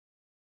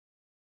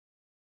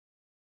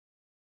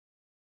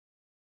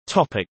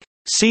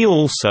See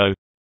also: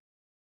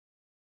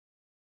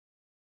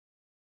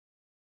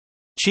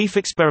 Chief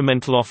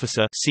Experimental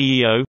Officer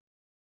 (CEO),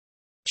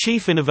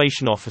 Chief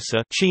Innovation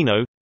Officer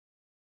 (CHINO),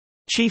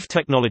 Chief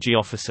Technology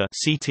Officer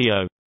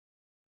 (CTO).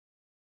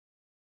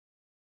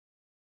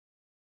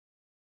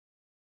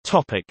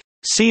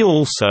 See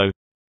also: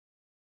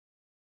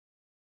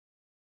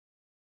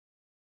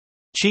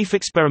 Chief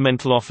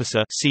Experimental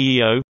Officer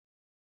 (CEO),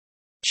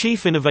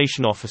 Chief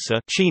Innovation Officer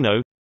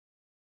 (CHINO),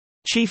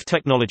 Chief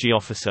Technology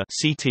Officer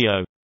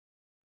 (CTO).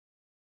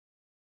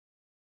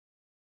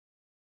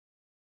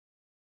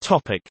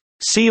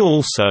 See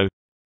also: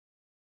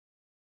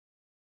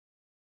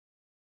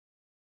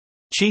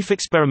 Chief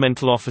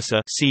Experimental Officer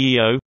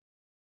 (CEO),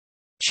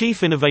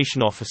 Chief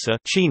Innovation Officer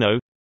 (CHINO),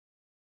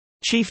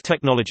 Chief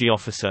Technology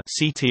Officer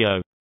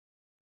 (CTO).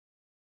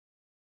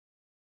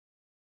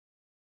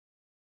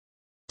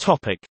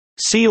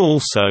 See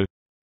also: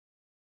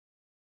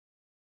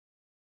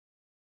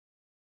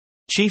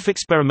 Chief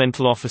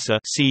Experimental Officer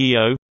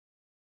 (CEO),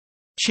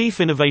 Chief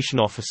Innovation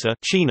Officer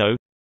 (CHINO),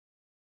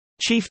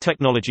 Chief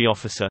Technology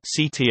Officer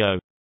 (CTO).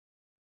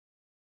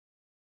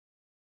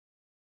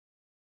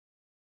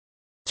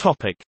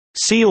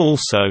 See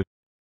also: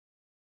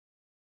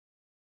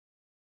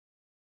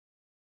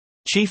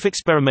 Chief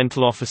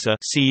Experimental Officer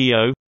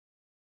 (CEO),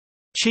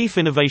 Chief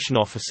Innovation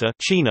Officer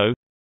 (CHINO),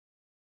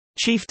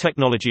 Chief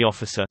Technology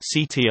Officer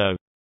 (CTO).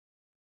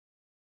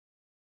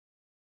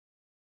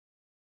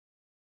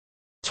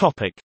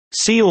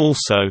 See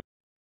also: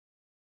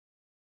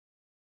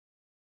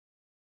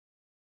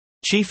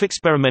 Chief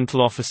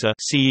Experimental Officer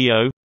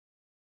 (CEO),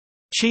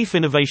 Chief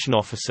Innovation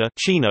Officer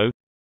 (CHINO),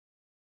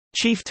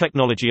 Chief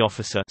Technology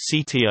Officer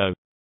 (CTO).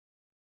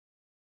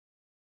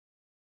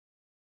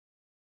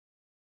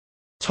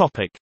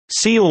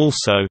 See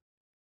also: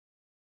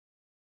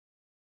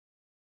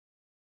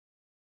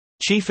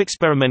 Chief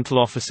Experimental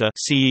Officer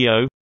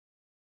 (CEO),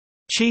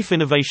 Chief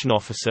Innovation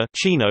Officer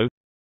 (CHINO),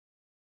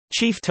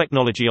 Chief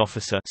Technology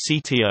Officer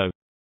 (CTO).